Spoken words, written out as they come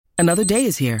Another day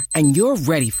is here, and you're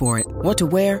ready for it. What to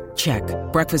wear? Check.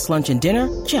 Breakfast, lunch, and dinner?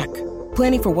 Check.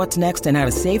 Planning for what's next and how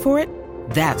to save for it?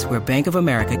 That's where Bank of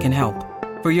America can help.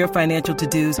 For your financial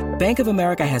to-dos, Bank of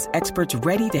America has experts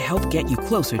ready to help get you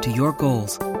closer to your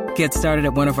goals. Get started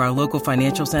at one of our local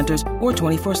financial centers or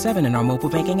 24/7 in our mobile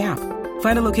banking app.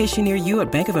 Find a location near you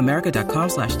at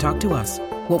bankofamerica.com/talktous.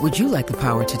 What would you like the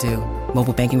power to do?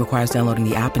 Mobile banking requires downloading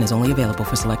the app and is only available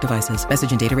for select devices.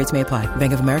 Message and data rates may apply.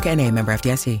 Bank of America N.A., member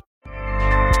FDIC.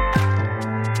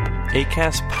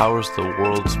 Acast powers the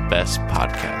world's best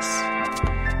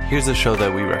podcasts. Here's a show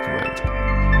that we recommend.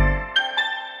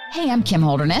 Hey, I'm Kim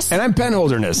Holderness. And I'm Ben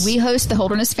Holderness. We host the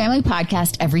Holderness Family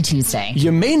Podcast every Tuesday.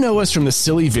 You may know us from the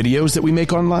silly videos that we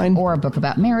make online. Or a book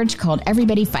about marriage called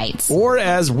Everybody Fights. Or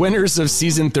as winners of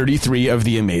season 33 of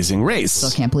The Amazing Race.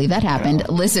 Still can't believe that happened.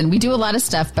 Yeah. Listen, we do a lot of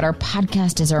stuff, but our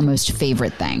podcast is our most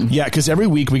favorite thing. Yeah, because every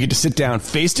week we get to sit down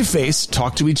face to face,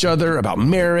 talk to each other about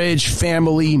marriage,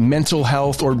 family, mental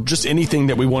health, or just anything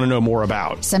that we want to know more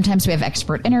about. Sometimes we have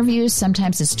expert interviews,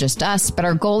 sometimes it's just us, but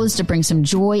our goal is to bring some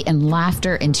joy and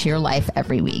laughter into your life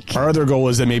every week. Our other goal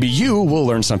is that maybe you will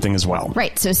learn something as well.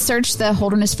 Right. So search the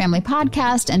Holderness Family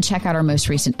Podcast and check out our most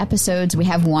recent episodes. We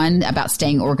have one about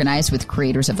staying organized with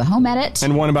creators of the Home Edit.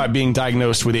 And one about being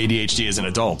diagnosed with ADHD as an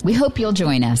adult. We hope you'll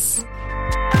join us.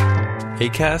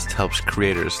 Acast helps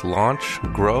creators launch,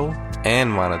 grow,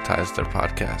 and monetize their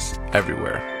podcasts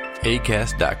everywhere.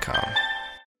 Acast.com.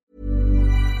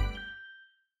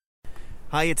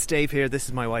 Hi, it's Dave here. This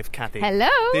is my wife, Kathy. Hello.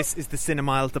 This is the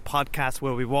Cinemile, the podcast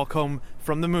where we walk home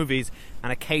from the movies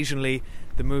and occasionally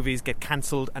the movies get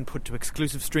cancelled and put to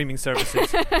exclusive streaming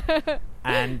services.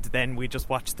 And then we just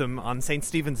watch them on St.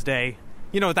 Stephen's Day.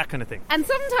 You know, that kind of thing. And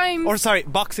sometimes... Or, sorry,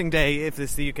 Boxing Day, if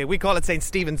this is the UK. We call it St.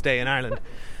 Stephen's Day in Ireland.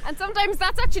 And sometimes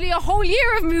that's actually a whole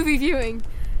year of movie viewing.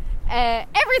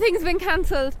 Everything's been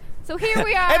cancelled. So here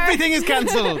we are. Everything is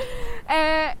cancelled.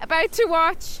 About to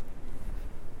watch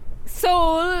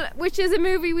Soul, which is a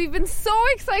movie we've been so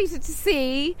excited to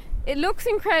see. It looks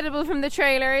incredible from the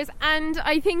trailers, and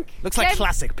I think looks like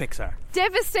classic Pixar.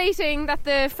 Devastating that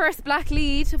the first black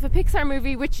lead of a Pixar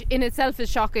movie, which in itself is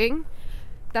shocking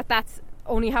that that's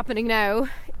only happening now,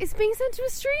 is being sent to a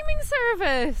streaming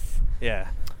service. Yeah,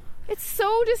 it's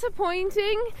so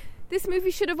disappointing. This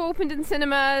movie should have opened in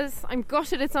cinemas. I'm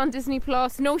gutted it's on Disney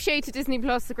Plus. No shade to Disney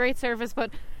Plus, a great service,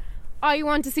 but I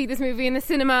want to see this movie in the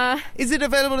cinema. Is it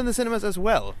available in the cinemas as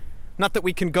well? Not that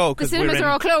we can go because the cinemas are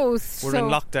all closed. We're in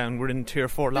lockdown. We're in tier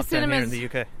 4 lockdown here in the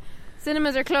UK.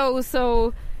 Cinemas are closed,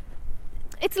 so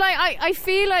it's like I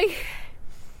feel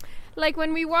like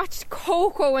when we watched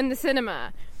Coco in the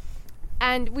cinema,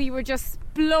 and we were just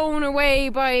blown away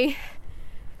by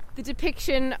the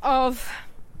depiction of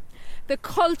the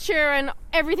culture and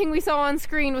everything we saw on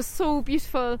screen was so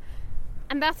beautiful,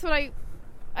 and that's what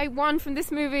I want from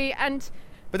this movie.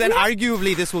 But then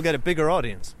arguably this will get a bigger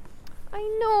audience. I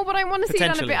know, but I want to see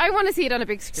it on I want to see it on a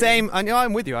big screen. Same. I know.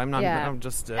 I'm with you. I'm not. Yeah. I'm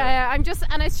just.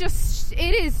 And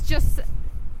it is just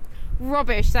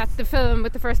rubbish that the film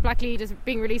with the first black lead is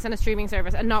being released on a streaming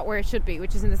service and not where it should be,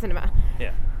 which is in the cinema.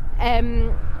 Yeah.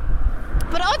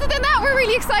 But other than that, we're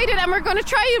really excited, and we're going to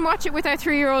try and watch it with our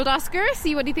 3-year-old Oscar,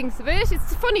 see what he thinks of it.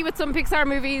 It's funny with some Pixar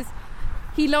movies.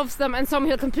 He loves them, and some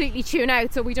he'll completely tune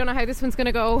out, so we don't know how this one's going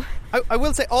to go. I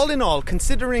will say, all in all,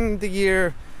 considering the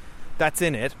year that's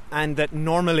in it, and that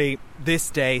normally this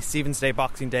day, Stephen's Day,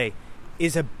 Boxing Day,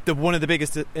 is one of the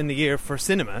biggest in the year for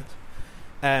cinema,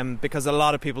 because a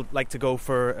lot of people like to go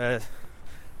for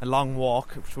a long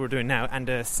walk, which we're doing now, and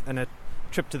a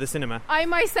trip to the cinema. I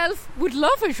myself would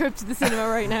love a trip to the cinema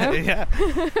right now.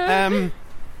 Yeah.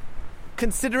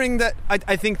 Considering that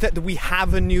I think that we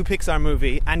have a new Pixar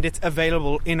movie and it's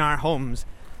available in our homes,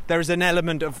 there's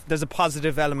a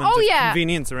positive element of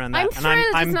convenience around that.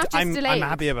 I'm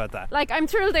happy about that. Like, I'm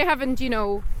thrilled they haven't,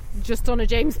 just done a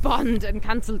James Bond and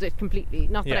cancelled it completely.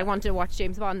 Not that I want to watch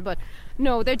James Bond, but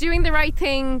no, they're doing the right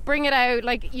thing. Bring it out.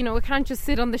 Like, it can't just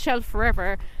sit on the shelf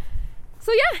forever.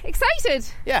 So yeah, excited.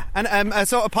 Yeah, and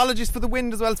so apologies for the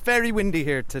wind as well. It's very windy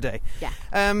here today. Yeah.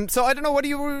 So I don't know. What do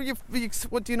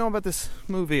you know about this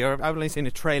movie? Or I've only seen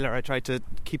a trailer. I try to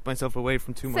keep myself away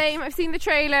from too much. Same. I've seen the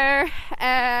trailer.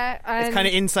 It's kind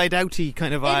of Inside Out-y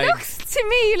kind of vibe. It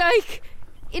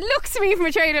looks to me from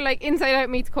a trailer like Inside Out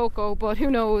meets Coco, but who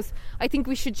knows? I think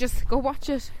we should just go watch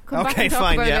it. Come back and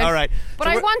talk about it. All right. But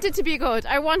I want it to be good.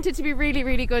 I want it to be really,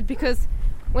 really good, because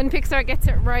when Pixar gets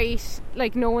it right,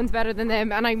 like, no one's better than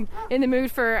them, and I'm in the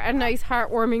mood for a nice,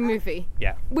 heartwarming movie.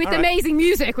 Yeah. With amazing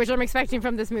music, which I'm expecting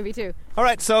from this movie too. All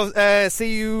right, so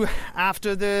see you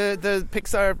after the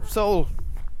Pixar Soul.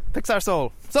 Pixar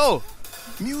Soul. Soul!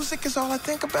 Music is all I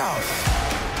think about.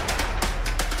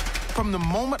 From the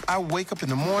moment I wake up in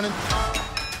the morning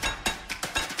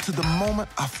to the moment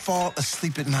I fall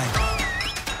asleep at night,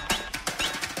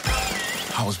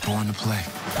 I was born to play.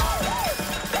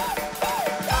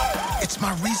 It's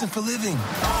my reason for living.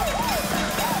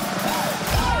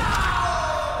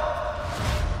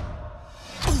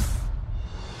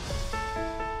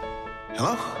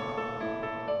 Hello?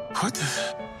 What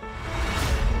the?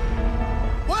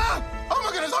 Wow! Oh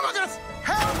my goodness! Oh my goodness!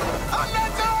 Help! I'm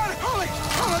not done! Holy!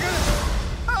 Oh my goodness!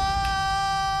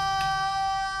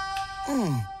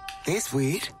 This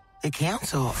week, the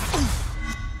council.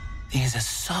 There's a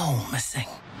soul missing.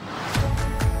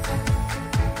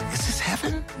 Is this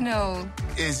heaven? No.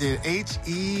 Is it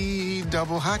H-E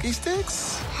double hockey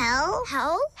sticks? Hell?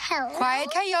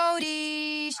 Quiet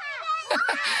coyotes.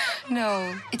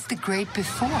 No, it's the great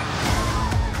before.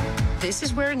 This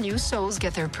is where new souls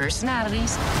get their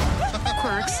personalities,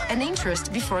 quirks, and interests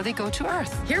before they go to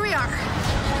Earth. Here we are.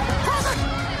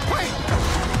 Wait!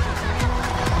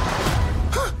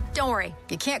 Don't worry,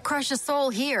 you can't crush a soul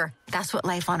here. That's what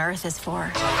life on Earth is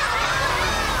for.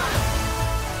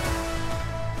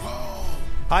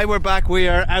 Hi, we're back. We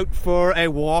are out for a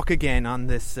walk again on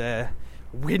this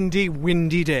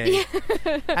windy day.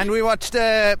 And we watched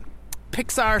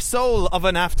Pixar Soul of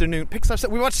an afternoon.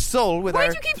 We watched Soul with Why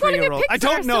our do you keep calling it 3-year-old. Pixar I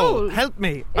don't know. Soul? Help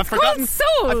me. It's called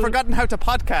Soul. I've forgotten how to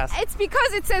podcast. It's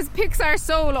because it says Pixar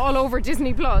Soul all over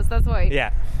Disney Plus. That's why.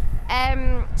 Yeah.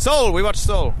 Soul. We watched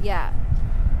Soul. Yeah.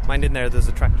 Mind in there. There's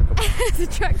a tractor coming. There's a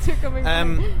tractor coming.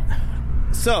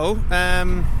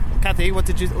 Kathy, what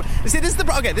did you see? This is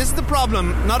the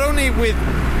problem. Not only with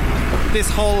this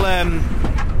whole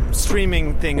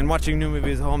streaming thing and watching new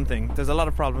movies at home thing. There's a lot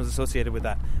of problems associated with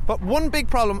that. But one big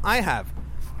problem I have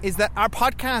is that our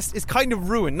podcast is kind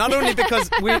of ruined. Not only because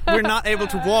we're not able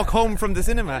to walk home from the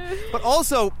cinema, but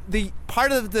also the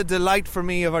part of the delight for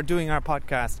me of doing our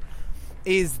podcast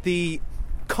is the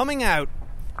coming out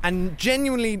and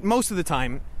genuinely most of the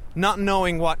time not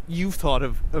knowing what you've thought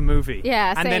of a movie.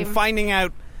 Yeah, and same. then finding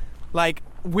out like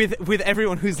with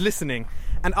everyone who's listening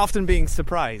and often being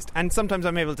surprised. And sometimes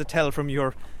I'm able to tell from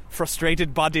your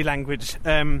frustrated body language.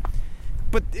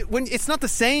 But when it's not the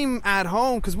same at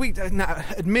home because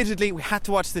admittedly we had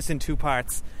to watch this in 2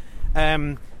 parts.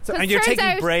 And you're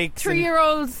taking breaks.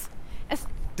 3-year-olds.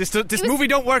 This movie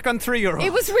don't work on 3-year-olds.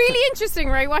 It was really interesting,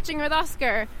 right, watching with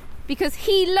Oscar because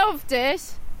he loved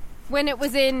it when it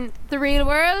was in the real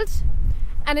world,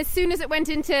 and as soon as it went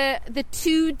into the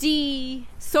 2D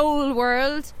Soul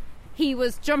world, he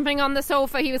was jumping on the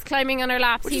sofa, he was climbing on her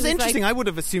laps. Which is interesting. I would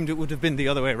have assumed it would have been the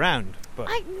other way around. But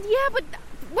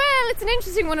it's an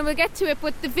interesting one and we'll get to it,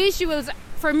 but the visuals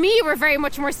for me were very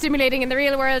much more stimulating in the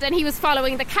real world, and he was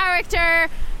following the character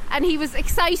and he was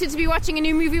excited to be watching a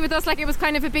new movie with us, like it was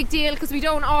kind of a big deal because we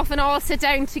don't often all sit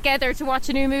down together to watch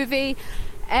a new movie.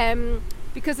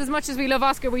 Because as much as we love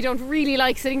Oscar, we don't really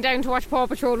like sitting down to watch Paw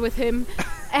Patrol with him.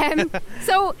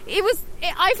 So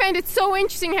I found it so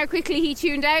interesting how quickly he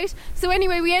tuned out. So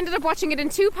anyway, we ended up watching it in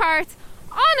 2 parts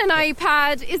on an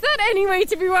iPad. Is that any way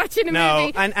to be watching a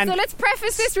movie? And so let's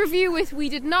preface this review with we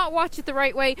did not watch it the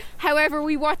right way. However,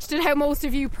 we watched it how most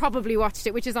of you probably watched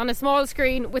it, which is on a small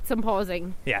screen with some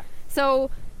pausing. Yeah.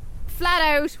 So flat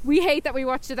out, we hate that we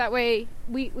watched it that way.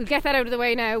 We'll get that out of the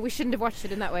way now. We shouldn't have watched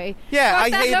it in that way. Yeah, I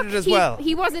hated it as well.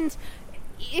 He wasn't...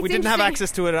 We didn't have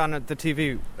access to it on the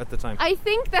TV at the time. I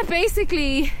think that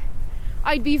basically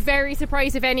I'd be very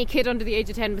surprised if any kid under the age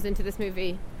of 10 was into this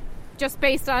movie. Just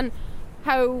based on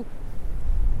how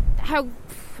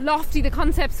lofty the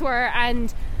concepts were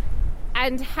and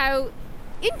how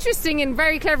interesting and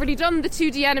very cleverly done the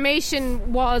 2D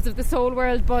animation was of the Soul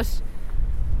world, but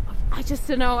I just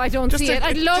don't know. I don't see it.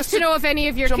 I'd love to know if any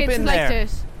of your kids liked it.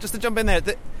 Just to jump in there,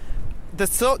 the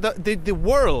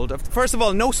world of, first of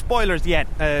all, no spoilers yet.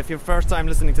 If you're first time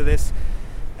listening to this,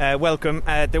 welcome.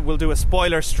 We'll do a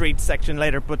spoiler street section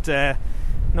later, but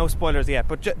no spoilers yet.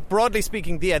 But broadly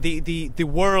speaking, the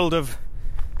world of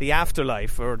the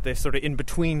afterlife, or the sort of in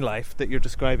between life that you're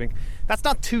describing, that's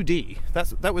not 2D.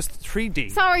 That was 3D.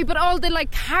 Sorry, but all the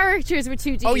characters were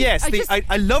 2D. Oh yes,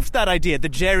 I loved that idea. The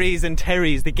Jerrys and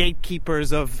Terrys, the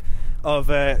gatekeepers of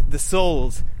the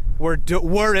souls, were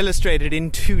illustrated in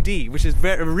 2D, which is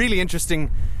a really interesting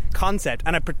concept.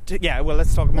 And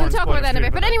let's talk more. We'll talk about that in a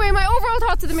bit. But anyway, my overall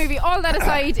thoughts of the movie, all that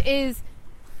aside, is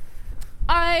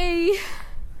I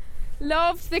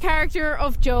loved the character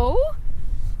of Joe.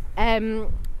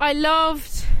 I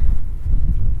loved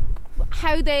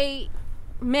how they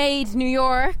made New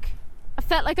York. I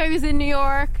felt like I was in New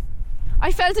York.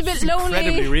 I felt a bit lonely.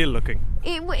 Incredibly real looking.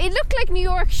 It looked like New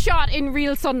York shot in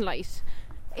real sunlight.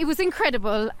 It was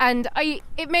incredible, and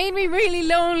it made me really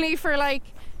lonely for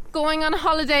going on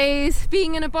holidays,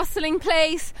 being in a bustling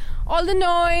place, all the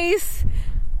noise.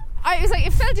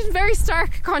 It felt in very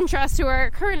stark contrast to our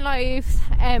current lives,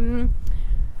 and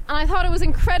I thought it was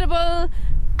incredible.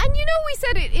 And we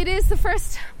said it is the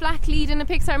first black lead in a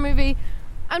Pixar movie,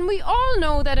 and we all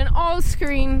know that in all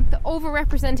screen the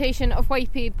overrepresentation of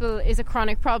white people is a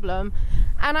chronic problem.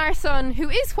 And our son, who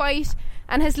is white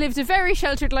and has lived a very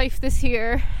sheltered life this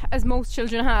year, as most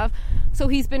children have, so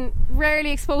he's been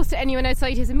rarely exposed to anyone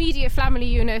outside his immediate family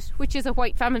unit, which is a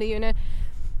white family unit.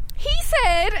 He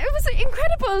said it was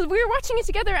incredible. We were watching it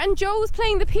together and Joe's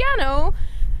playing the piano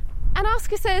and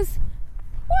Oscar says,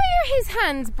 "Why are his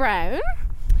hands brown?"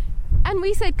 And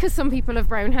we said, because some people have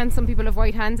brown hands, some people have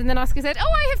white hands. And then Oscar said,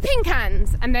 "Oh, I have pink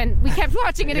hands." And then we kept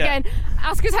watching it again.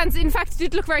 Oscar's hands, in fact,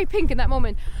 did look very pink in that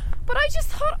moment. But I just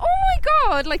thought, oh my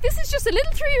God, like, this is just a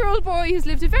little 3-year-old boy who's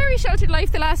lived a very sheltered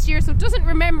life the last year, so doesn't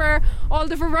remember all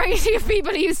the variety of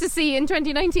people he used to see in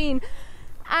 2019.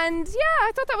 And yeah,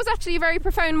 I thought that was actually a very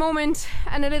profound moment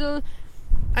and a little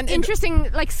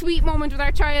interesting, like, sweet moment with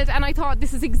our child. And I thought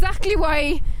this is exactly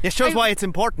why... It shows why it's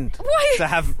important to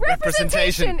have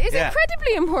representation is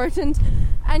incredibly important.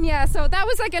 And yeah, so that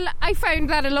was like I found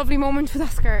that a lovely moment with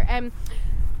Oscar.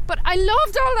 But I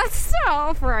loved all that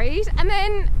stuff, right? And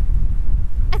then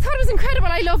I thought it was incredible.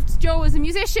 I loved Joe as a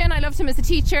musician. I loved him as a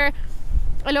teacher.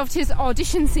 I loved his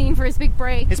audition scene for his big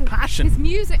break. His passion. His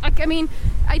music.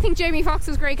 I think Jamie Foxx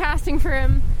was great casting for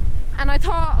him. And I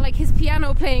thought, like, his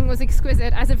piano playing was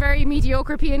exquisite. As a very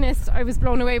mediocre pianist, I was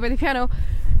blown away by the piano.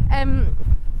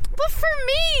 But for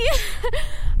me,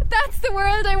 that's the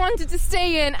world I wanted to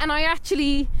stay in. And I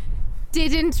actually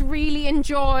didn't really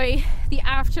enjoy the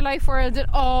afterlife world at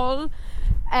all.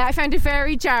 I found it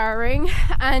very jarring.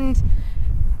 And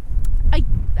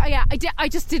I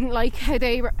just didn't like how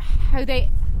they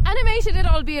animated it,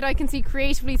 albeit I can see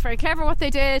creatively it's very clever what they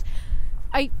did.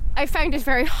 I found it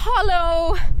very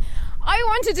hollow. I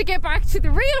wanted to get back to the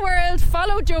real world,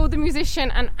 follow Joe the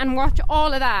musician and watch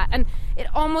all of that, and it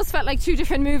almost felt like two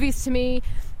different movies to me.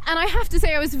 And I have to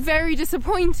say I was very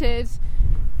disappointed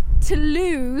to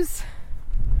lose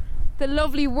the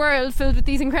lovely world filled with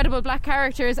these incredible black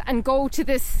characters and go to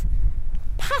this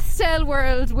pastel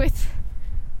world with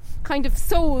kind of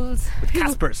souls with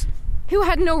Caspers who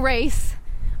had no race.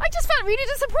 I just felt really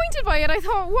disappointed by it. I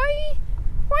thought, why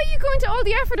are you going to all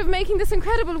the effort of making this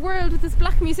incredible world with this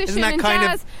black musician and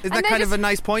jazz? Isn't that kind of a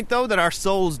nice point, though, that our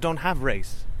souls don't have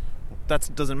race? That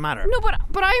doesn't matter. No, but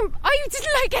I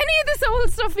didn't like any of this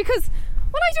old stuff because,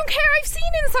 well, I don't care. I've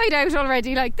seen Inside Out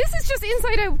already. Like, this is just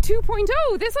Inside Out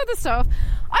 2.0. This other stuff.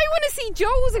 I want to see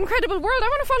Joe's incredible world. I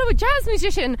want to follow a jazz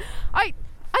musician.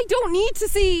 I don't need to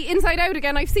see Inside Out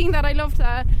again. I've seen that. I loved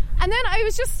that. And then I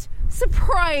was just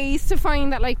surprised to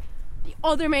find that, like, the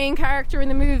other main character in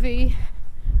the movie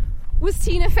was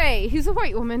Tina Fey, who's a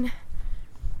white woman.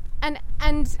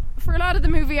 And for a lot of the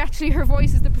movie, actually, her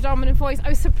voice is the predominant voice. I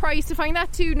was surprised to find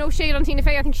that too. No shade on Tina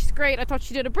Fey. I think she's great. I thought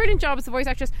she did a brilliant job as a voice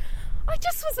actress. I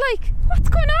just was like, what's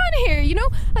going on here? You know,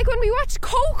 like when we watched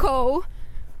Coco,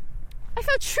 I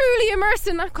felt truly immersed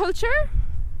in that culture.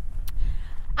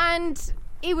 And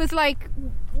it was like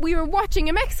we were watching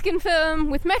a Mexican film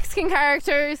with Mexican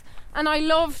characters, and I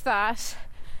loved that.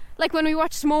 Like when we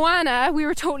watched Moana, we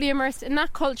were totally immersed in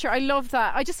that culture. I loved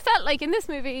that. I just felt like in this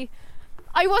movie,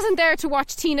 I wasn't there to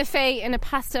watch Tina Fey in a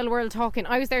pastel world talking.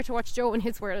 I was there to watch Joe in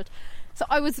his world. So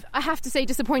I have to say,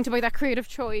 disappointed by that creative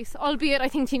choice, albeit I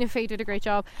think Tina Fey did a great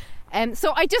job.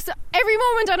 So every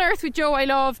moment on earth with Joe I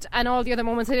loved, and all the other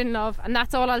moments I didn't love, and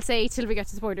that's all I'll say till we get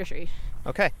to Spoiler Street.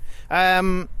 Okay.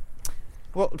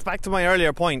 Well, back to my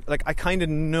earlier point, like, I kind of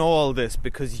know all this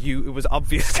because it was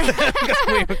obvious because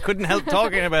we couldn't help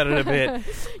talking about it a bit.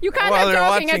 You can't help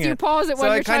talking as you pause it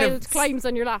when your child climbs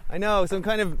on your lap. I know, so I'm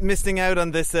kind of missing out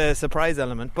on this surprise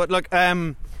element. But look,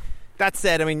 that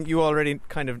said, I mean, you already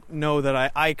kind of know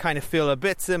that I kind of feel a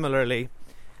bit similarly.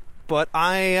 But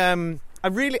I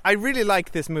really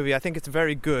like this movie. I think it's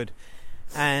very good,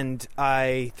 and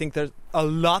I think there's a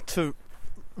lot to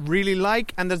really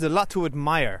like, and there's a lot to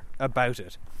admire about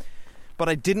it, but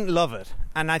I didn't love it,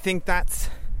 and I think that's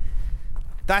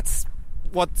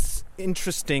what's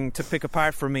interesting to pick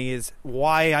apart for me, is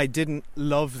why I didn't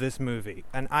love this movie,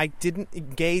 and I didn't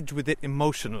engage with it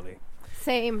emotionally.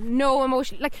 Same, no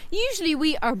emotion. Like, usually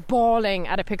we are bawling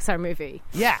at a Pixar movie.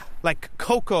 Yeah, like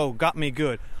Coco got me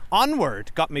good,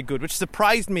 Onward got me good, which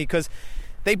surprised me because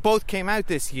they both came out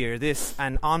this year, this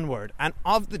and Onward, and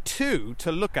of the two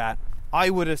to look at, I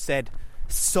would have said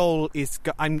Soul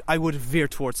I would have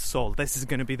veered towards Soul. This is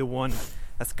going to be the one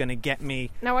that's going to get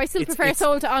me. Now, I still prefer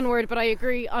Soul to Onward, but I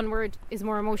agree Onward is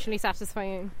more emotionally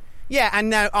satisfying. Yeah, and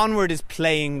now Onward is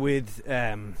playing with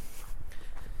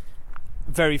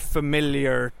very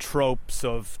familiar tropes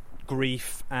of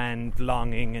grief and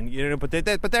longing, and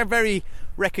but they're very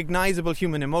recognizable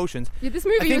human emotions. Yeah, this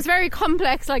movie was very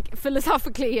complex, like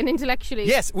philosophically and intellectually.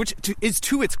 Yes, which is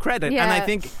to its credit, and I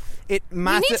think it. You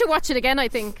need to watch it again, I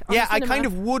think. Yeah, I kind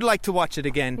of would like to watch it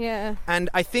again. Yeah, and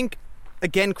I think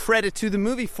again credit to the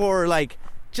movie for like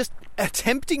just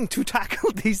attempting to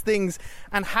tackle these things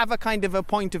and have a kind of a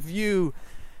point of view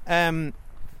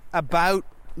about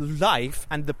life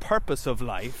and the purpose of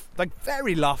life, like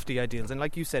very lofty ideals, and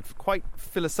like you said, quite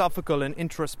philosophical and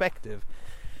introspective,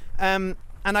 and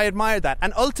I admire that.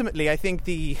 And ultimately I think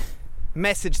the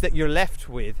message that you're left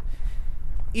with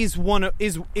is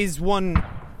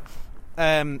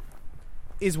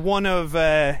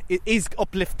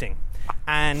uplifting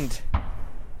and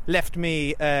left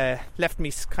me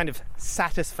kind of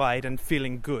satisfied and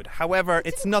feeling good. However,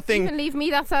 it's nothing. Even leave me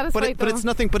that satisfied. But it's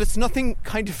nothing. But it's nothing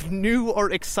kind of new or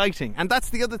exciting. And that's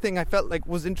the other thing I felt like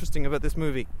was interesting about this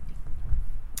movie.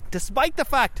 Despite the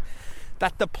fact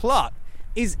that the plot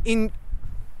is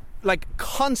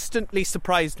constantly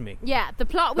surprised me. Yeah, the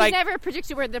plot. We never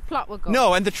predicted where the plot would go.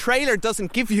 No, and the trailer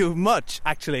doesn't give you much,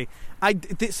 actually.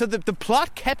 So the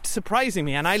plot kept surprising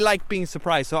me, and I like being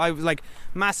surprised. So I was like,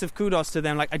 massive kudos to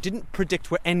them. Like, I didn't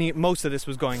predict where most of this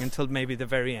was going until maybe the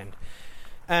very end.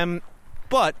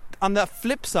 But on the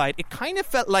flip side, it kind of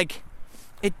felt like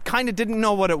it kind of didn't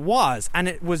know what it was, and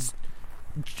it was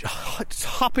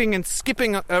hopping and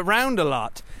skipping around a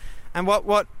lot. And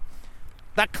what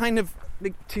that kind of,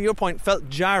 to your point, felt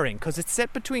jarring because it's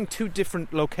set between two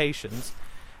different locations.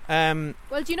 Well,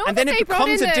 do you know? And then it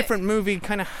becomes a different movie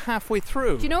kind of halfway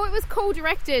through. Do you know it was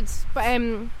co-directed? But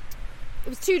it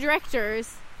was two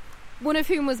directors, one of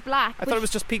whom was black. I thought it was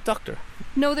just Pete Docter.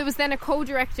 No, there was then a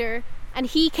co-director, and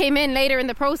he came in later in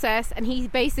the process, and he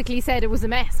basically said it was a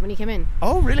mess when he came in.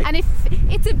 Oh, really? And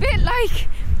it's a bit like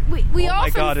we often my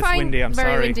God, find it's windy. I'm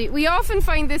very sorry. windy. We often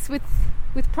find this with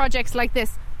projects like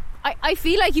this. I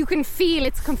feel like you can feel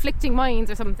its conflicting minds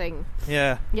or something.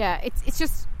 Yeah. Yeah, it's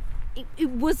just it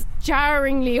was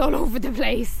jarringly all over the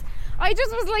place. I just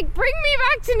was like, bring me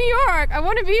back to New York. I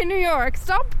want to be in New York.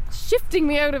 Stop shifting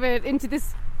me out of it into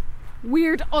this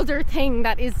weird other thing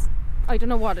that is, I don't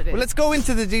know what it is. Well, let's go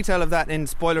into the detail of that in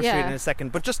Spoiler Street in a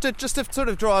second. But just to sort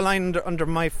of draw a line under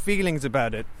my feelings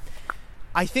about it,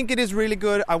 I think it is really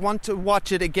good. I want to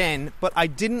watch it again, but I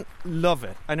didn't love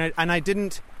it,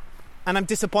 and I'm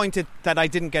disappointed that I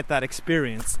didn't get that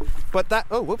experience. But that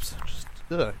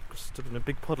stood in a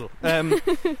big puddle.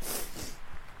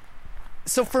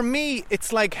 So for me,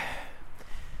 it's like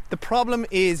the problem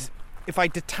is if I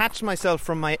detach myself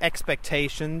from my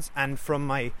expectations and from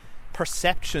my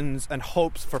perceptions and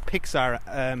hopes for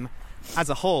Pixar as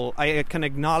a whole, I can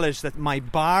acknowledge that my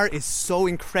bar is so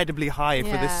incredibly high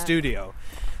for this studio.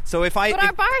 So but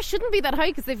our bar shouldn't be that high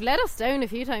because they've let us down a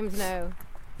few times now.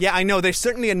 Yeah, I know. They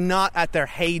certainly are not at their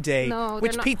heyday,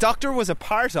 which Pete Docter was a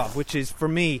part of, which is, for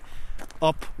me,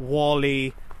 Up,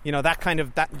 Wall-E, that kind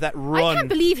of, that run. I can't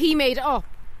believe he made Up.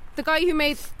 The guy who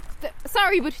made... but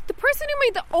the person who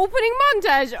made the opening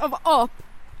montage of Up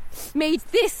made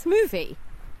this movie.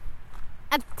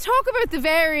 And talk about the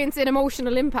variance in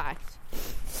emotional impact.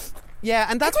 Yeah,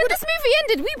 and that's when this movie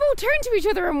ended, we both turned to each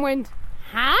other and went,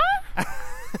 huh?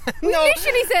 We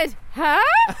literally said, huh?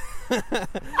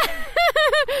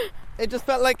 It just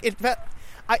felt like it felt.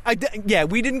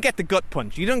 We didn't get the gut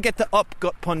punch. You don't get the Up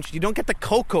gut punch. You don't get the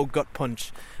Coco gut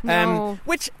punch. No.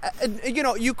 Which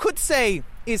you could say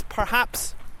is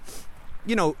perhaps,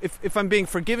 if I'm being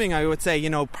forgiving, I would say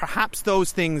perhaps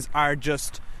those things are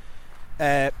just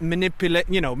obvious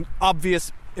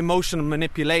emotional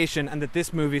manipulation, and that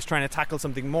this movie is trying to tackle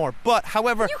something more. But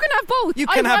however, you can have both. You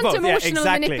can have both. Emotional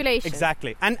manipulation.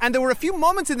 Exactly. And there were a few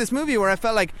moments in this movie where I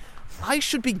felt like I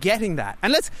should be getting that.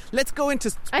 And let's go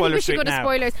into spoilers. I think we should go to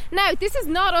spoilers. Now, this is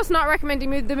not us not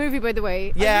recommending the movie, by the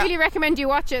way. Yeah. I really recommend you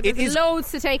watch it. There's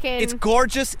loads to take in. It's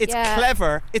gorgeous. It's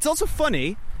clever. It's also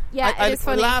funny. Yeah, it is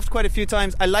funny. I laughed quite a few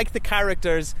times. I like the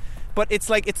characters, but it's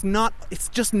like it's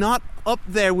just not up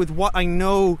there with what I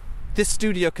know this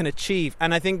studio can achieve.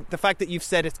 And I think the fact that you've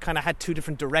said it's kind of had two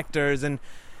different directors, and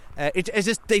it's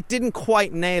just they didn't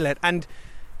quite nail it. And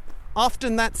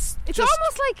often it's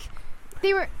almost like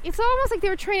they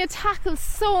were trying to tackle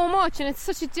so much, and it's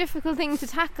such a difficult thing to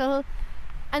tackle,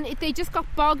 and they just got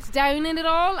bogged down in it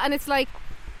all. And it's like,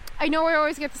 I know I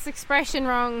always get this expression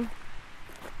wrong.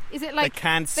 Is it like they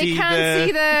can't see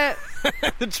the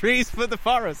the trees for the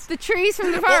forest? The trees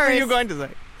from the forest. What were you going to say?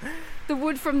 The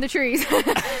wood from the trees.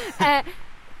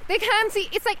 They can't see.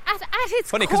 It's like at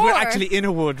its Funny, core. because we're actually in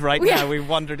a wood right now. We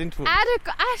wandered into it. At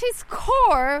its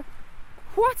core,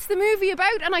 what's the movie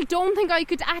about? And I don't think I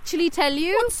could actually tell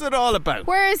you. What's it all about?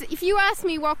 Whereas if you ask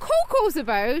me what Coco's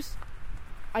about,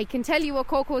 I can tell you what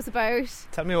Coco's about.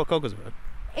 Tell me what Coco's about.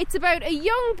 It's about a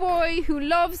young boy who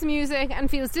loves music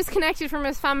and feels disconnected from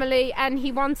his family, and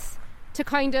he wants to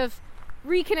kind of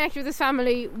reconnect with his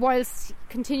family whilst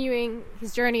continuing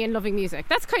his journey in loving music.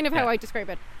 That's kind of how I describe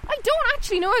it. I don't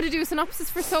actually know how to do a synopsis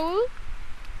for Soul.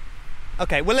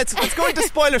 Okay, well let's go into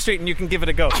Spoiler Street and you can give it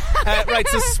a go. Right,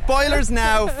 so spoilers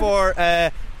now for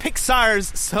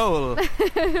Pixar's Soul.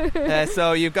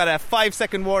 So you've got a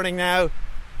 5-second warning now.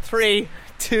 3,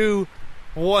 2,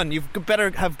 1. You've better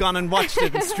have gone and watched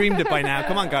it and streamed it by now.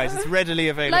 Come on, guys, it's readily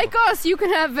available. Like us, you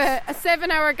can have a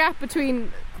 7-hour gap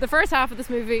between the first half of this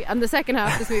movie and the second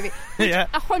half of this movie. Which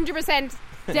 100%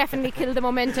 definitely killed the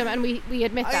momentum, and we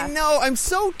admit that. I know,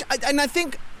 and I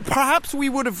think perhaps we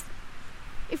would have.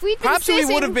 If we'd been perhaps we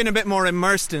would have been a bit more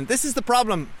immersed in it. This is the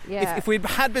problem. Yeah. If we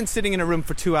had been sitting in a room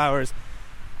for 2 hours,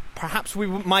 perhaps we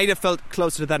might have felt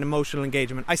closer to that emotional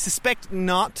engagement. I suspect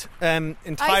not entirely.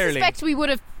 I suspect we would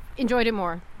have enjoyed it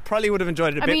more. Probably would have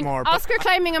enjoyed it a bit more. Oscar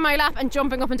climbing on my lap and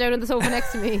jumping up and down on the sofa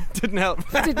next to me didn't help.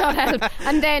 Did not help.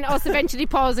 And then us eventually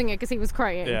pausing it because he was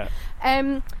crying. Yeah.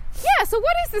 So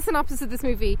what is the synopsis of this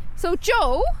movie? So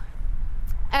Joe,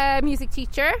 a music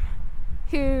teacher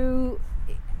who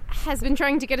has been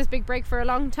trying to get his big break for a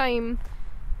long time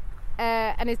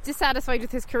and is dissatisfied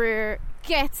with his career,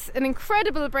 gets an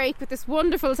incredible break with this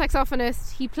wonderful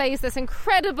saxophonist. He plays this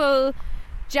incredible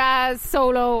jazz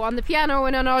solo on the piano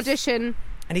in an audition.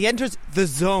 And he enters the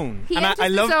zone. I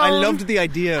zone. loved the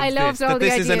idea of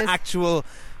this is an actual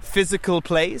physical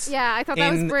place. Yeah, I thought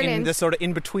that was brilliant. In the sort of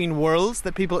in-between worlds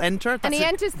that people enter. And he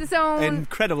enters the zone.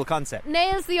 Incredible concept.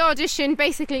 Nails the audition,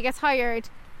 basically gets hired,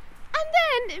 and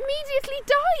then immediately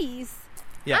dies.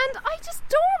 Yeah. And I just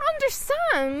don't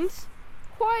understand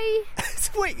why.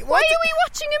 Why are we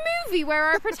watching a movie where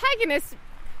our protagonist,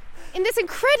 in this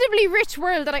incredibly rich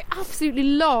world that I absolutely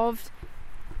loved,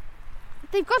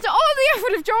 they've gone to all the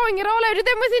effort of drawing it all out, and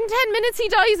then within 10 minutes he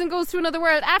dies and goes to another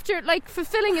world after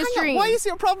fulfilling his dream. Why is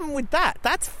your problem with that?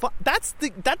 That's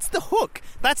the hook.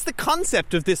 That's the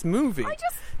concept of this movie. Sorry,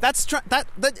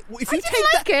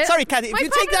 Kathy. If you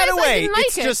take that away,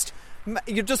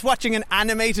 you're just watching an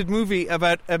animated movie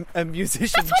about a musician.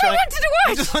 That's what I wanted to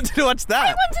watch. I just wanted to watch that.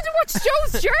 I wanted to watch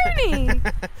Joe's journey, and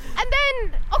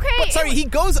then But sorry, he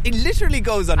literally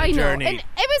goes on a journey. And it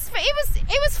was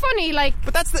funny.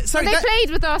 But that's they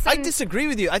played with us. I disagree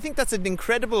with you. I think that's an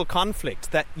incredible conflict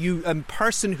that a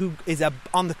person who is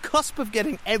on the cusp of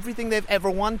getting everything they've ever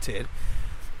wanted,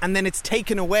 and then it's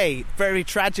taken away very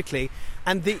tragically.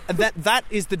 And that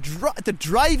is the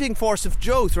driving force of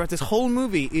Joe throughout this whole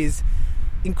movie is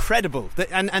incredible.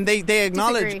 And they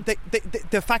acknowledge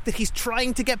the fact that he's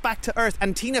trying to get back to Earth.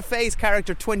 And Tina Fey's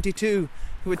character 22,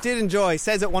 who I did enjoy,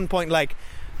 says at one point,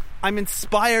 I'm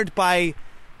inspired by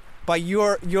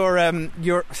your I'm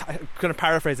going to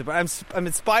paraphrase it, but I'm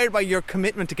inspired by your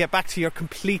commitment to get back to your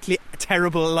completely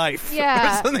terrible life.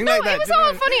 Yeah. Or something like that. It was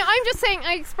all funny. I'm just saying,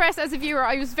 I expressed as a viewer,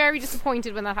 I was very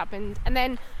disappointed when that happened. And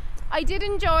then I did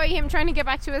enjoy him trying to get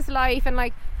back to his life, and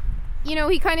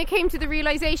he kind of came to the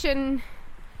realization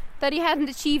that he hadn't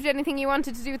achieved anything he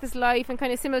wanted to do with his life, and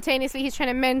kind of simultaneously he's trying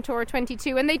to mentor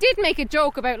 22. And they did make a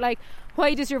joke about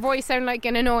why does your voice sound like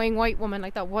an annoying white woman?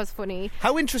 That was funny.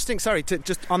 How interesting. Sorry,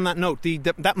 just on that note,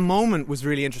 that moment was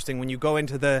really interesting when you go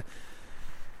into the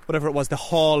whatever it was, the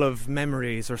Hall of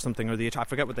Memories or something, or I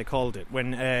forget what they called it,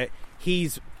 when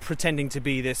he's pretending to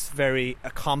be this very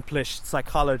accomplished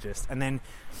psychologist, and then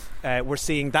we're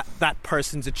seeing that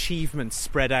person's achievements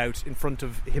spread out in front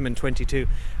of him in 22,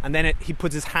 and then he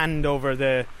puts his hand over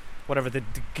the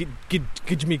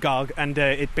Gijmigog, and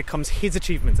it becomes his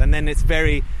achievements, and then it's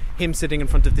very him sitting in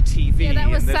front of the TV. Yeah, that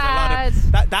was and sad. A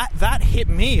lot of, that hit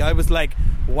me. I was like,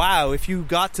 wow, if you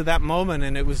got to that moment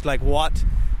and it was like, what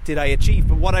did I achieve?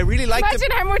 But what I really liked...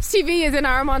 Imagine how much TV is in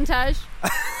our montage.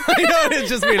 I know, it'd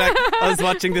just be I was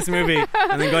watching this movie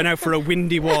and then going out for a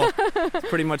windy walk. It's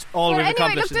pretty much all we've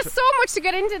accomplished. Look, there's so much to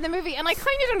get into in the movie, and I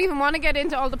kind of don't even want to get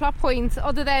into all the plot points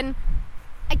other than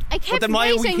I kept but then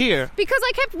why waiting, are we here? Because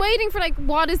I kept waiting for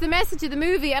what is the message of the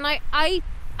movie, and I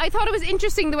thought it was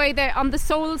interesting the way that on the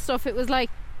soul stuff it was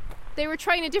they were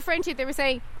trying to differentiate. They were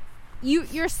saying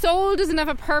your soul doesn't have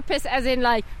a purpose, as in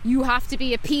you have to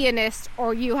be a pianist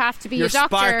or you have to be a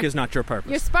doctor. Your spark is not your purpose.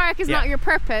 Your spark is not your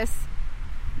purpose.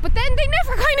 But then they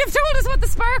never kind of told us what the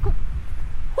spark.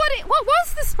 What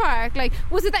was the spark?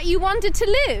 Was it that you wanted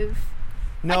to live?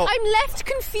 No. I'm left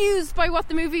confused by what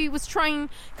the movie was trying.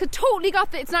 Could totally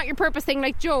got that it's not your purpose thing.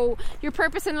 Like, Joe, your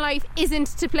purpose in life isn't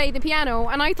to play the piano.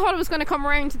 And I thought it was going to come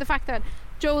around to the fact that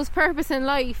Joe's purpose in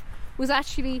life was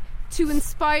actually to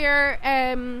inspire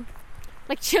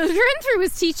like children through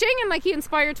his teaching, and like he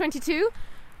inspired 22.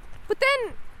 But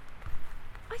then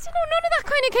I don't know, none of that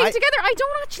kind of came together. I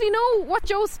don't actually know what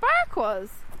Joe's spark was.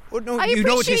 Oh, no, you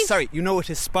know what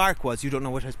his spark was. You don't know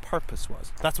what his purpose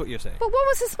was. That's what you're saying. But what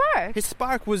was his spark? His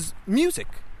spark was music.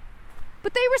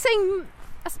 But they were saying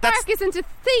a spark isn't a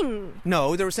thing.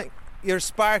 No, they were saying your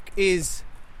spark is...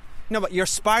 No, but your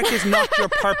spark is not your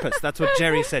purpose. That's what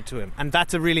Jerry said to him. And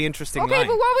that's a really interesting line. Okay,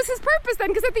 but what was his purpose then?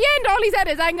 Because at the end, all he said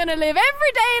is, I'm going to live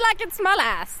every day like it's my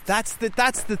last. That's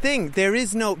the thing. There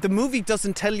is no... The movie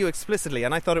doesn't tell you explicitly,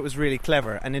 and I thought it was really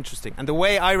clever and interesting. And the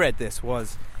way I read this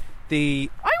was... I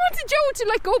wanted Joe to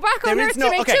like go back on Earth to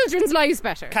make children's lives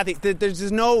better. Kathy,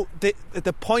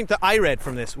 the point that I read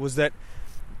from this was that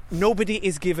nobody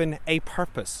is given a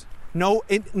purpose.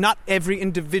 Not every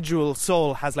individual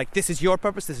soul has like, this is your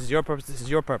purpose, this is your purpose, this is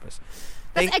your purpose.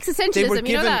 That's existentialism,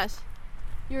 you know that?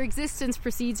 Your existence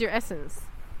precedes your essence.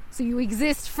 So you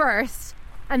exist first,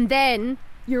 and then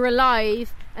you're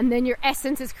alive, and then your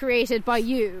essence is created by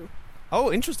you.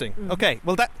 Oh, interesting. Okay,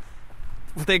 well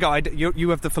there you go.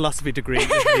 You have the philosophy degree.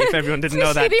 If everyone didn't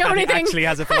know that, Kathy actually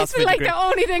has a philosophy degree. That's like the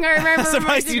only thing I remember. I'm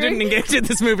surprised you didn't engage in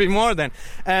this movie more then.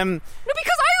 No,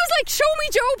 because I was like, show me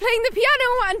Joe playing the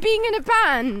piano and being in a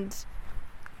band.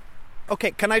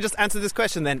 Okay, can I just answer this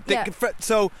question then? Yeah.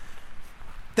 So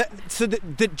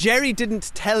Jerry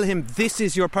didn't tell him this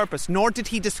is your purpose, nor did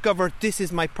he discover this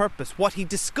is my purpose. What he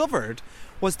discovered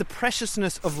was the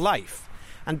preciousness of life,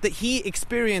 and that he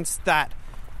experienced that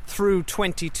through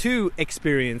 22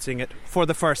 experiencing it for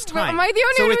the first time. Am I the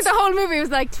only one with the whole movie was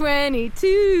like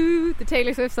 22, the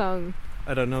Taylor Swift song?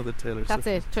 I don't know the Taylor Swift. That's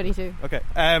it, 22. Okay.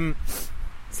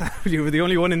 So you were the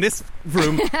only one in this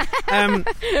room.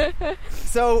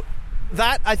 So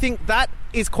that, I think that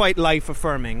is quite life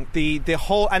affirming. The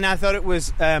whole, and I thought it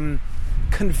was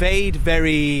conveyed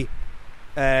very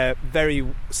very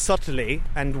subtly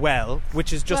and well,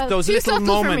 which is just those little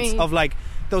moments of like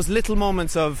those little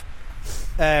moments of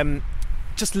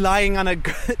just lying on a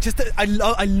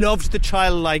I loved the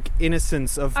childlike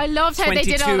innocence of I loved how 22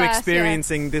 they did all that,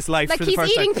 experiencing this life like for the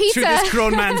first time pizza through this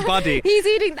grown man's body. He's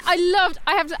eating. I loved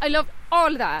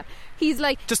all of that. He's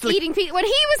like just eating pizza when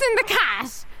he was in the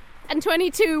cat. And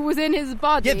 22 was in his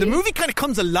body. Yeah, the movie kind of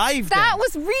comes alive. That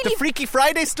was really... The Freaky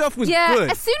Friday stuff was good.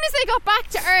 As soon as they got back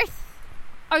to Earth,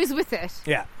 I was with it.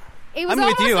 Yeah. It was I'm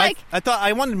with you. Like, I thought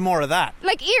I wanted more of that.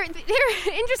 Like,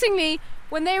 interestingly,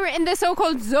 when they were in the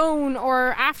so-called zone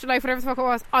or afterlife, whatever the fuck it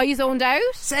was, I zoned out.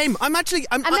 Same. And then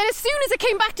as soon as it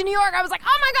came back to New York, I was like,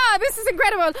 oh my God, this is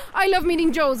incredible. I love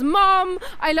meeting Joe's mom.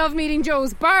 I love meeting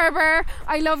Joe's barber.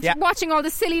 I loved watching all the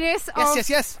silliness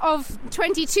of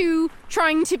 22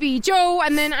 trying to be Joe,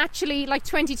 and then actually like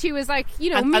 22 is like,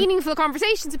 you know, meaningful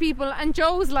conversations with people, and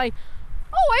Joe's like,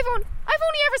 oh, I've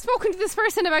only ever spoken to this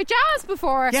person about jazz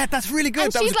before. Yeah, that's really good.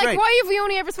 And she's like, why have we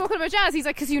only ever spoken about jazz? He's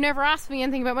like, because you never asked me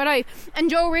anything about my life. And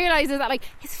Joe realises that like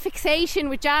his fixation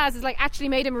with jazz is like actually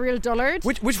made him a real dullard.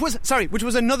 Which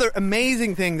was another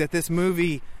amazing thing that this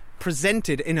movie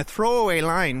presented in a throwaway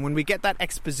line when we get that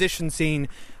exposition scene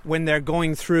when they're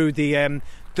going through the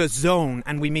zone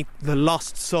and we meet the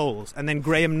lost souls, and then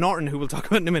Graham Norton, who we'll talk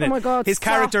about in a minute, oh my God, his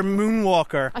character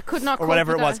Moonwalker, I could not or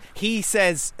whatever it was, he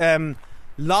says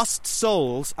lost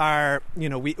souls are, you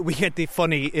know, we get the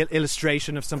funny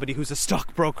illustration of somebody who's a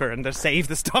stockbroker and they save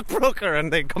the stockbroker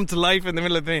and they come to life in the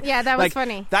middle of the... Yeah, that was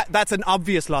funny. That's an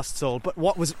obvious lost soul. But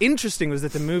what was interesting was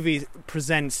that the movie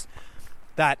presents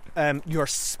that your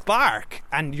spark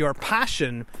and your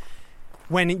passion,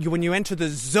 when you enter the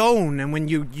zone and when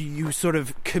you sort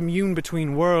of commune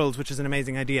between worlds, which is an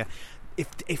amazing idea,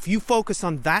 if you focus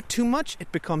on that too much,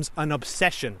 it becomes an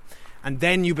obsession. And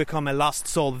then you become a lost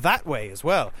soul that way as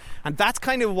well. And that's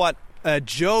kind of what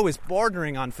Joe is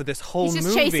bordering on for this whole movie. He's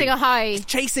just chasing a high. He's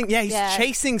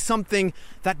chasing something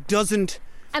that doesn't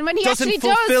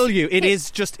fulfill you.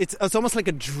 It's almost like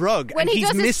a drug. When and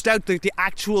he's missed out the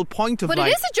actual point of life. But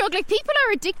it is a drug. Like, people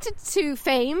are addicted to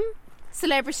fame,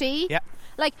 celebrity. Yeah.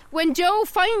 Like, when Joe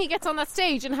finally gets on that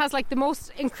stage and has like the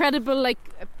most incredible like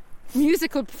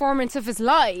musical performance of his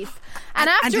life, and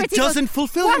afterwards it doesn't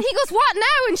fulfill him. He goes, what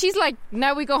now? And she's like,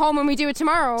 now we go home and we do it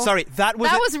tomorrow. Sorry, that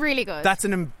was really good. That's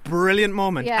a brilliant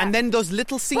moment. Yeah. And then those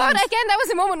little scenes. But again, that was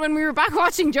a moment when we were back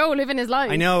watching Joe living his life.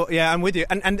 I know, yeah, I'm with you.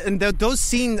 And those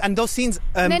scenes. And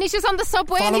then he's just on the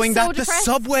subway following and he's so that, depressed.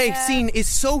 the subway scene is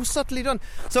so subtly done.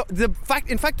 So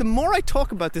in fact, the more I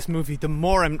talk about this movie, the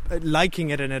more I'm liking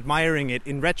it and admiring it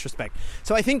in retrospect.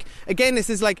 So I think, again, this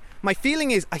is like, my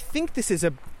feeling is, I think this is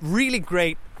a really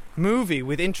great movie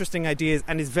with interesting ideas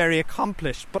and is very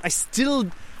accomplished. But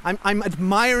I'm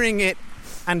admiring it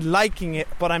and liking it,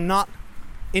 but I'm not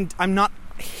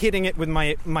hitting it with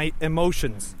my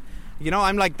emotions. You know,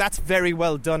 I'm like, that's very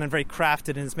well done and very crafted,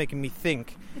 and it's making me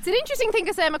think. It's an interesting thing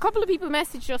because a couple of people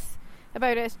messaged us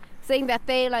about it, saying that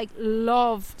they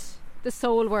loved the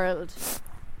Soul World.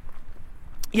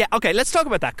 Yeah, okay, let's talk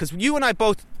about that, because you and I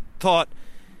both thought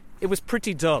it was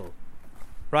pretty dull,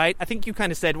 right? I think you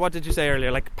kind of said, what did you say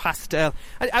earlier? Like pastel.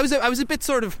 I was a bit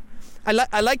sort of.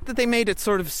 I like that they made it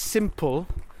sort of simple.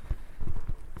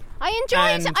 I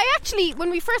actually,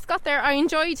 when we first got there, I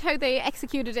enjoyed how they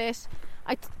executed it.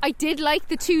 I did like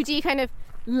the 2D kind of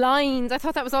lines. I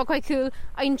thought that was all quite cool.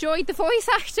 I enjoyed the voice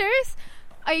actors.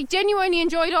 I genuinely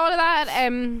enjoyed all of that.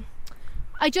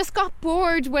 I just got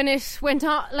bored when it went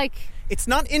on. It's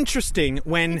not interesting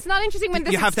when this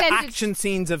you have the action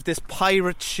scenes of this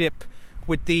pirate ship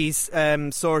with these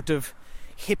sort of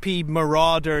hippie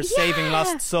marauders saving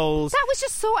lost souls. That was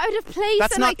just so out of place.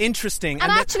 That's not interesting.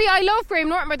 And actually, I love Graham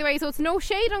Norton, by the way, so it's no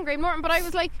shade on Graham Norton, but I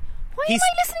was like, why am I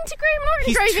listening to Graham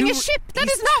Norton driving a ship?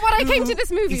 That is not what I came to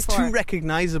this movie for. He's too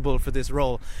recognisable for this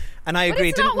role. And I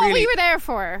agree. But it's not what we were there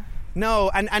for. No,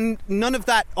 and none of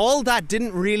that, all that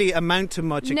didn't really amount to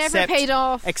much. Never paid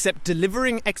off. Except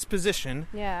delivering exposition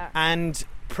and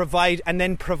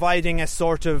then providing a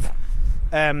sort of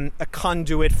a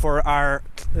conduit for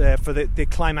the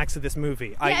climax of this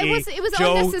movie. It was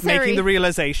Joe unnecessary. making the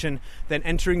realization, then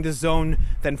entering the zone,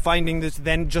 then finding this,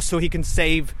 then just so he can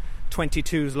save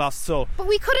 22's lost soul. But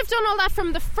we could have done all that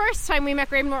from the first time we met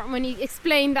Graham Norton when he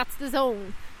explained that's the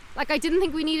zone. I didn't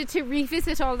think we needed to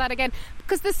revisit all that again,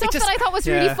 because the stuff that I thought was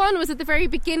really fun was at the very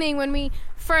beginning when we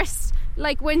first,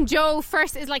 when Joe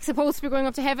first is supposed to be going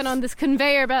up to heaven on this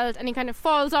conveyor belt and he kind of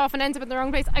falls off and ends up in the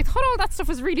wrong place. I thought all that stuff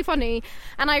was really funny,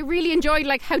 and I really enjoyed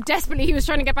how desperately he was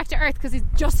trying to get back to Earth because he's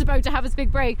just about to have his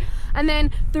big break. And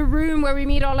then the room where we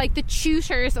meet all the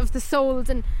tutors of the souls,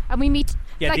 and we meet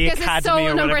there's a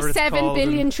soul number 7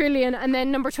 billion trillion, and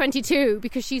then number 22,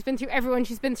 because she's been through everyone.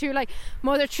 She's been through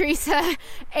Mother Teresa,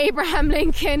 Abraham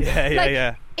Lincoln.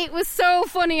 It was so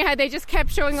funny how they just kept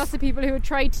showing us the people who had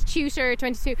tried to tutor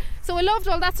 22. So I loved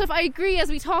all that stuff. I agree, as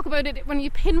we talk about it, when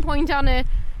you pinpoint on it,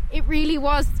 it really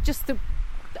was just the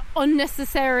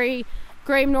unnecessary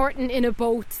Graham Norton in a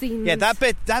boat scene. Yeah, that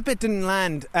bit didn't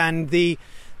land,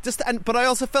 but I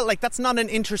also felt like that's not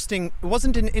it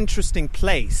wasn't an interesting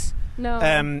place.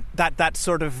 No. That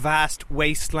sort of vast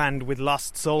wasteland with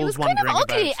lost souls wandering about. It was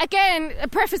kind of ugly. Again, I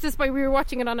preface this by we were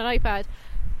watching it on an iPad,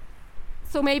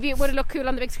 so maybe it would have looked cool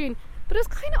on the big screen, but it was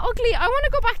kind of ugly. I want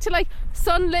to go back to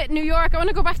sunlit New York. I want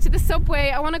to go back to the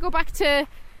subway. I want to go back to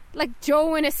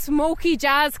Joe in a smoky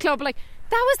jazz club. That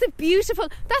was the beautiful.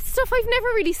 That's stuff I've never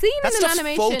really seen in an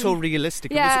animation. That's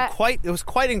photorealistic. Yeah. It was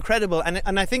quite incredible,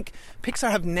 and I think Pixar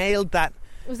have nailed that.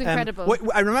 It was incredible.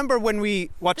 I remember when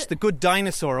we watched The Good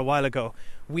Dinosaur a while ago,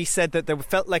 we said that there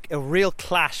felt like a real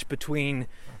clash between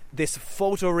this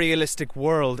photorealistic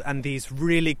world and these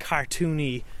really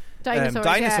cartoony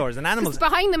dinosaurs and animals.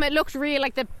 Behind them it looked real,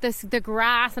 the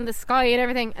grass and the sky and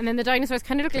everything, and then the dinosaurs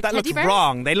kind of looked like teddy bears. That looked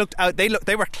wrong. They looked out.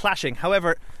 They were clashing.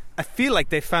 However, I feel like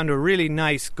they found a really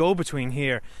nice go-between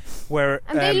here, where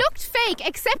they looked fake,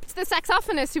 except the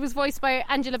saxophonist who was voiced by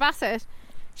Angela Bassett.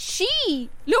 She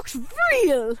looked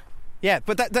real. Yeah,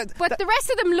 but the rest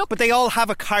of them looked. But they all have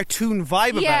a cartoon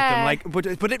vibe about them.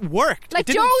 But it worked.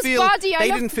 Joe's body.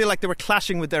 They didn't feel like they were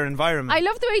clashing with their environment. I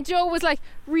love the way Joe was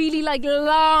really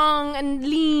long and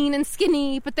lean and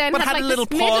skinny, but then had a little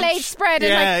this middle-aged spread.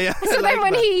 Yeah. So then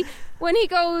when he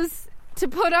goes to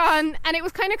put on, and it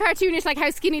was kind of cartoonish, how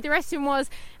skinny the rest of him was,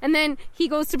 and then he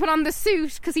goes to put on the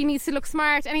suit because he needs to look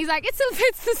smart, and he's like, it still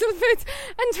fits,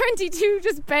 and 22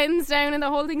 just bends down and the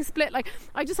whole thing split.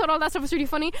 I just thought all that stuff was really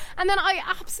funny. And then I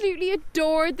absolutely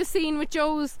adored the scene with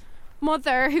Joe's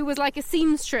mother, who was a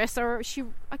seamstress, or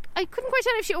I couldn't quite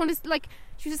tell if she owned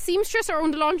she was a seamstress or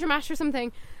owned a laundromat or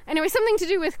something. Anyway, something to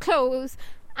do with clothes.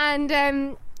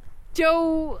 And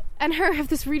Joe and her have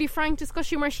this really frank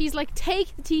discussion where she's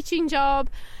take the teaching job.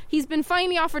 He's been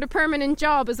finally offered a permanent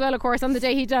job as well, of course. On the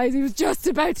day he dies, he was just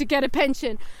about to get a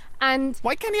pension. And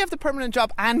why can't he have the permanent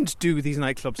job and do these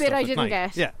nightclub stuff? Bit I didn't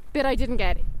get. Yeah. Bit I didn't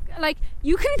get. like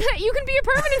you can be a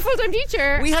permanent full-time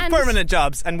teacher. We have permanent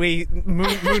jobs and we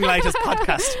moonlight as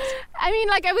podcasters. I mean,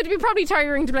 like, it would be probably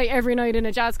tiring to play every night in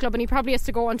a jazz club, and he probably has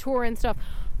to go on tour and stuff.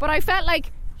 But I felt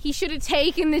like he should have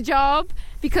taken the job,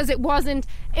 because it wasn't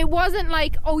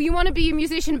like, oh, you want to be a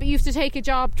musician but you have to take a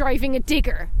job driving a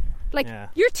digger. Like,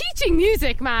 you're teaching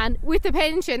music, man, with the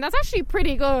pension. That's actually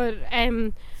pretty good.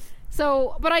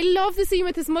 But I love the scene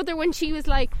with his mother when she was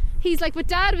like, he's like, but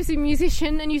Dad was a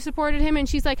musician and you supported him, and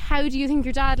she's like, how do you think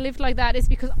your dad lived like that? It's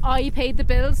because I paid the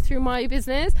bills through my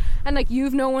business, and like,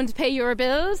 you've no one to pay your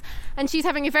bills. And she's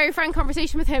having a very frank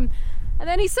conversation with him, and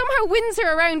then he somehow wins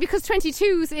her around because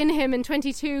 22's in him, and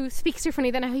 22 speaks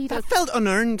differently than how he does. That felt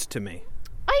unearned to me.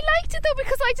 I liked it though,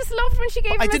 because I just loved when she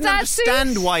gave him a dad suit. I didn't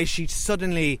understand why she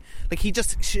suddenly, like,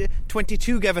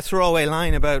 22 gave a throwaway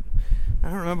line about, I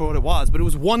don't remember what it was, but it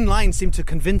was one line seemed to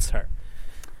convince her.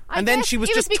 And then she was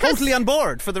just totally on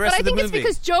board for the rest of the movie. But I think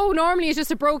it's because Joe normally is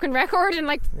just a broken record, and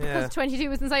like, because 22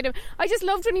 was inside him. I just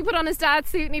loved when he put on his dad's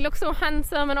suit and he looked so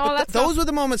handsome and all that stuff. Those were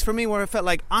the moments for me where I felt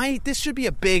like, this should be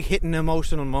a big hitting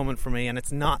emotional moment for me, and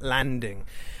it's not landing.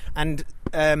 And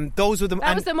those were the...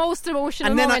 That was the most emotional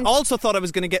moment. And then moment. I also thought I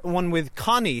was going to get one with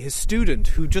Connie, his student,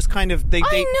 who just kind of... They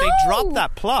dropped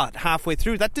that plot halfway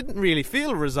through. That didn't really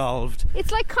feel resolved.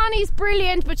 It's like Connie's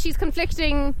brilliant, but she's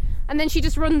conflicting, and then she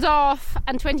just runs off,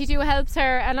 and 22 helps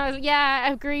her, and I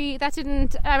agree, that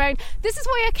didn't... this is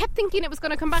why I kept thinking it was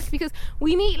going to come back, because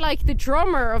we meet like the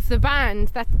drummer of the band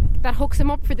that hooks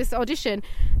him up for this audition,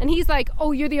 and he's like,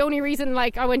 oh, you're the only reason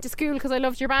like I went to school, because I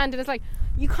loved your band. And it's like,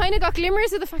 you kind of got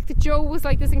glimmers of the fact that Joe was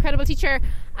like this incredible teacher,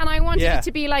 and I wanted it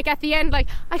to be like, at the end, like,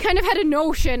 I kind of had a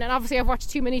notion, and obviously I've watched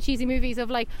too many cheesy movies of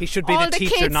like, he should be the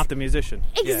teacher, kids, not the musician.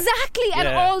 Exactly. And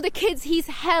all the kids he's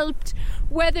helped,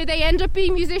 whether they end up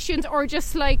being musicians or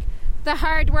just like the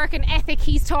hard work and ethic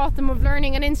he's taught them of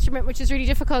learning an instrument, which is really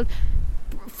difficult,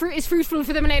 is fruitful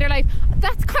for them in later life.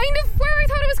 That's kind of where I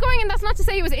thought it was going, and that's not to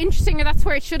say it was interesting or that's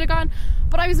where it should have gone,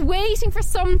 but I was waiting for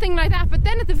something like that. But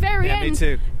then at the very end, me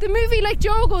too. The movie, like,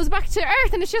 Joe goes back to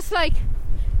Earth, and it's just like,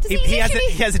 he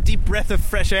has a deep breath of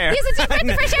fresh air. He has a deep breath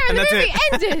of fresh air, and the movie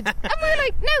ended. And we're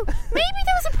like, no, maybe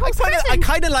there was a post-credit. I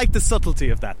kind of like the subtlety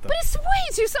of that, though. But it's way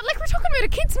too subtle. Like, we're talking about a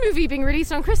kids' movie being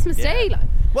released on Christmas Day. Like,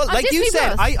 well, like Disney you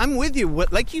said, I'm with you.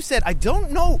 Like you said, I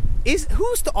don't know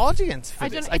who's the audience for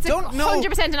this. I don't know.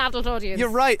 100% an adult audience. You're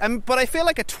right, but I feel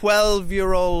like a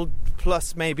 12-year-old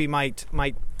plus maybe might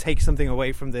take something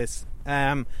away from this.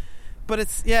 But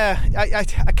it's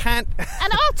I can't.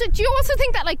 And also, do you also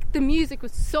think that like the music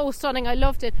was so stunning? I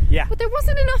loved it. Yeah. But there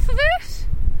wasn't enough of it.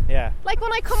 Yeah. Like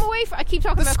when I come away from, I keep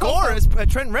talking the about score Coco. is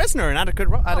Trent Reznor and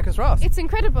Atticus Ross. It's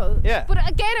incredible. Yeah. But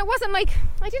again, it wasn't like,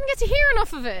 I didn't get to hear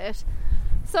enough of it.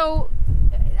 So,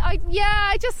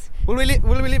 Will we leave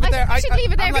it there? I should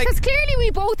leave it there because clearly we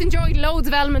both enjoyed loads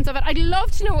of elements of it. I'd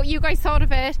love to know what you guys thought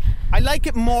of it. I like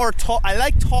it more. I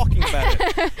like talking about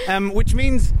it, which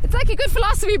means it's like a good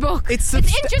philosophy book. It's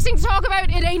interesting to talk about.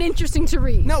 It ain't interesting to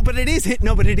read. No, but it is.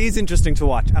 But it is interesting to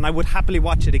watch, and I would happily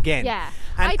watch it again. Yeah,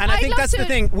 and I think that's the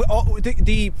thing.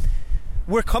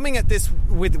 We're coming at this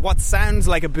with what sounds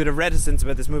like a bit of reticence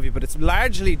about this movie, but it's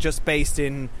largely just based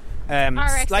in.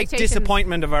 Slight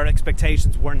disappointment of our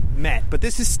expectations weren't met, but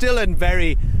this is still a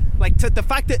very the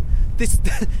fact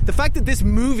that this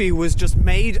movie was just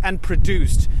made and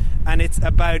produced, and it's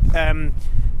about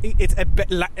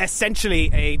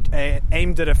essentially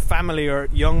aimed at a family or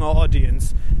young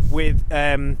audience with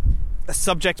a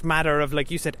subject matter of, like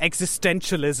you said,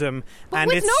 existentialism, but and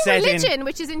with it's no set religion,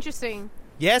 which is interesting.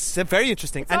 Yes, very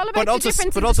interesting. It's all about the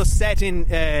differences. But also set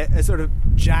in a sort of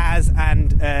jazz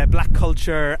and black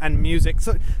culture and music.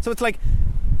 So it's like,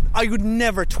 I would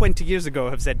never 20 years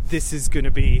ago have said this is going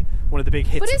to be one of the big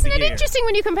hits. But isn't of the it year. interesting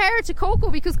when you compare it to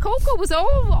Coco, because Coco was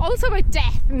also about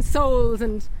death and souls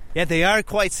and. Yeah, they are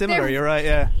quite similar. You're right.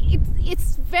 Yeah,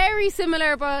 it's very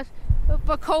similar, but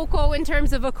Coco, in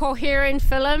terms of a coherent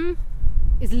film,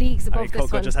 is leagues above this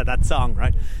Coco one. just had that song,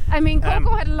 right? I mean,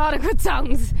 Coco had a lot of good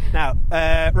songs. Now,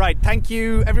 right, thank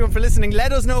you everyone for listening.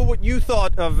 Let us know what you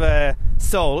thought of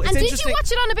Soul. And did you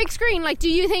watch it on a big screen? Like, do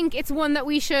you think it's one that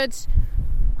we should,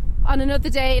 on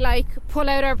another day, like, pull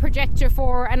out our projector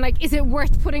for, and like, is it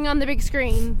worth putting on the big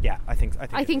screen? Yeah, I think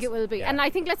it will be. Yeah. And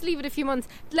I think let's leave it a few months.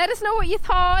 Let us know what you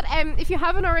thought. If you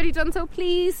haven't already done so,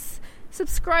 please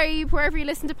subscribe wherever you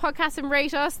listen to podcasts and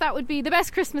rate us. That would be the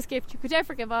best Christmas gift you could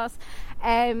ever give us.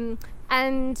 And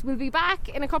we'll be back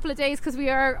in a couple of days, because we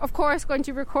are, of course, going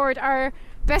to record our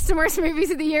best and worst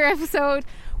movies of the year episode,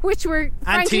 which were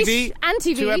and TV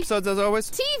 2 episodes as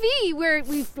always. TV, where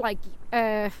we've like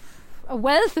a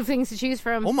wealth of things to choose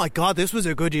from. Oh my god, this was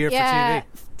a good year for TV.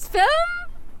 Film,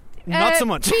 Not so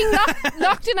much. Being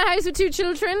locked in a house with 2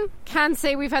 children, can't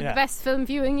say we've had the best film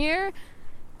viewing year.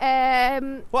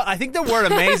 Well, I think there were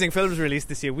amazing films released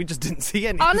this year. We just didn't see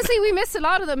any. Honestly, we missed a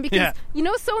lot of them because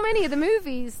so many of the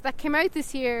movies that came out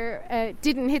this year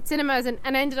didn't hit cinemas and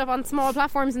ended up on small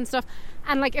platforms and stuff.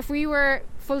 And like, if we were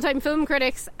full-time film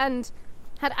critics and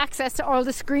had access to all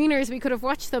the screeners, we could have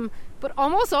watched them. But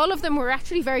almost all of them were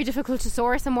actually very difficult to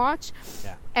source and watch.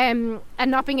 Yeah. And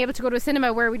not being able to go to a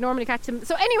cinema where we normally catch them.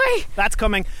 So anyway, that's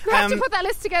coming. We have to put that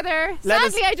list together.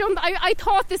 Sadly, I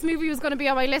thought this movie was going to be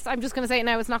on my list. I'm just going to say it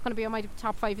now. It's not going to be on my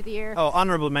top 5 of the year. Oh,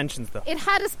 honourable mentions though. It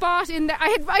had a spot in there. I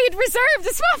had reserved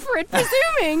a spot for it,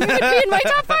 presuming it would be in my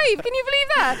top 5. Can you believe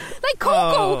that? Like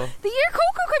Coco. The year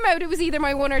Coco came out, it was either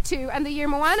my 1 or 2, and the year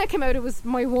Moana came out, it was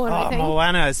my 1. I think.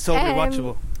 Moana is so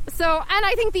rewatchable. So, and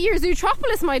I think the year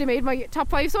Zootropolis might have made my top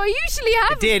 5. So I usually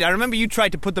have. It did. I remember you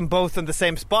tried to put them both on the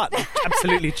same spot. You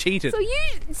absolutely cheated.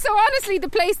 So honestly, the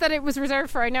place that it was reserved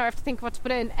for, I now have to think what to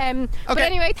put in. But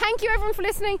anyway, thank you everyone for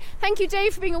listening. Thank you,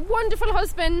 Dave, for being a wonderful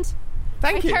husband.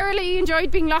 Thank you. I thoroughly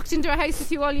enjoyed being locked into a house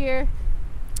with you all year.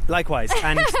 Likewise,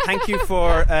 and thank you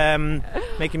for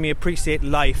making me appreciate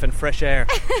life and fresh air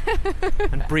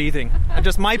and breathing. And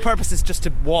just my purpose is just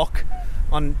to walk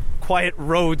on quiet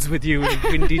roads with you in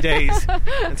windy days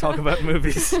and talk about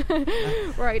movies.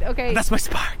 Right, okay. And that's my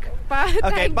spark. Bye.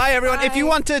 Okay, Thanks. bye everyone. Bye. If you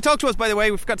want to talk to us, by the way,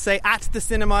 we forgot to say at The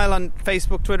Cinemile on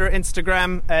Facebook, Twitter,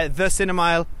 Instagram, The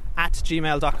Cinemile at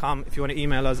gmail.com if you want to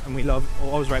email us, and we'll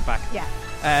always write back. Yeah.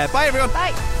 Bye everyone.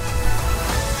 Bye.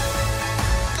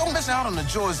 Don't miss out on the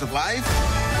joys of life.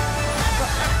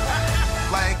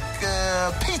 Like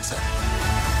pizza.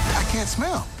 I can't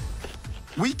smell.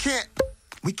 We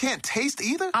can't taste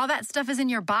either? All that stuff is in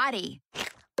your body.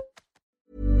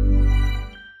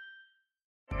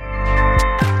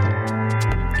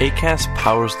 Acast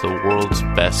powers the world's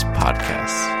best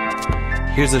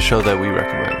podcasts. Here's a show that we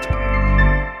recommend.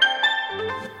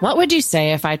 What would you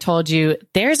say if I told you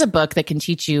there's a book that can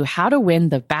teach you how to win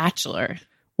The Bachelor?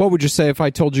 What would you say if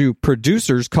I told you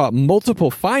producers caught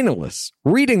multiple finalists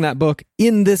reading that book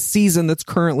in this season that's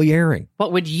currently airing?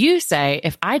 What would you say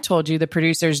if I told you the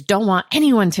producers don't want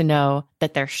anyone to know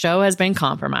that their show has been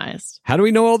compromised? How do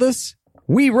we know all this?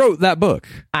 We wrote that book.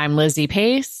 I'm Lizzie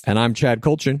Pace. And I'm Chad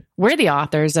Kulchin. We're the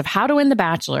authors of How to Win the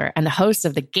Bachelor and the hosts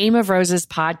of the Game of Roses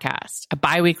podcast, a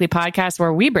bi-weekly podcast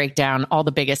where we break down all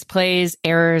the biggest plays,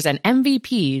 errors, and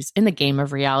MVPs in the game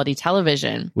of reality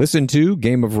television. Listen to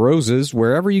Game of Roses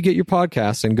wherever you get your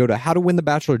podcasts and go to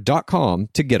howtowinthebachelor.com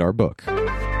to get our book.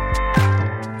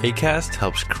 Acast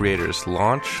helps creators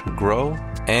launch, grow,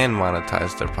 and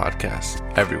monetize their podcasts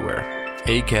everywhere.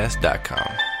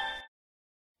 Acast.com.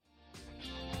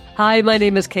 Hi, my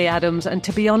name is Kay Adams, and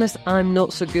to be honest, I'm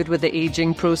not so good with the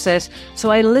ageing process, so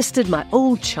I enlisted my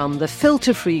old chum, the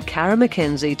filter-free Cara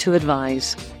McKenzie, to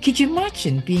advise. Could you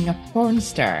imagine being a porn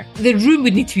star? The room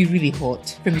would need to be really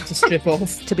hot for me to strip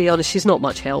off. To be honest, she's not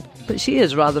much help, but she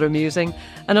is rather amusing.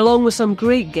 And along with some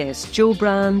great guests, Joe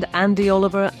Brand, Andy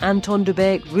Oliver, Anton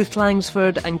Dubeck, Ruth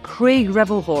Langsford, and Craig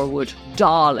Revel-Horwood,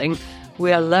 darling,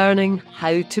 we are learning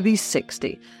how to be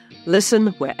 60. Listen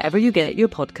wherever you get your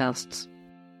podcasts.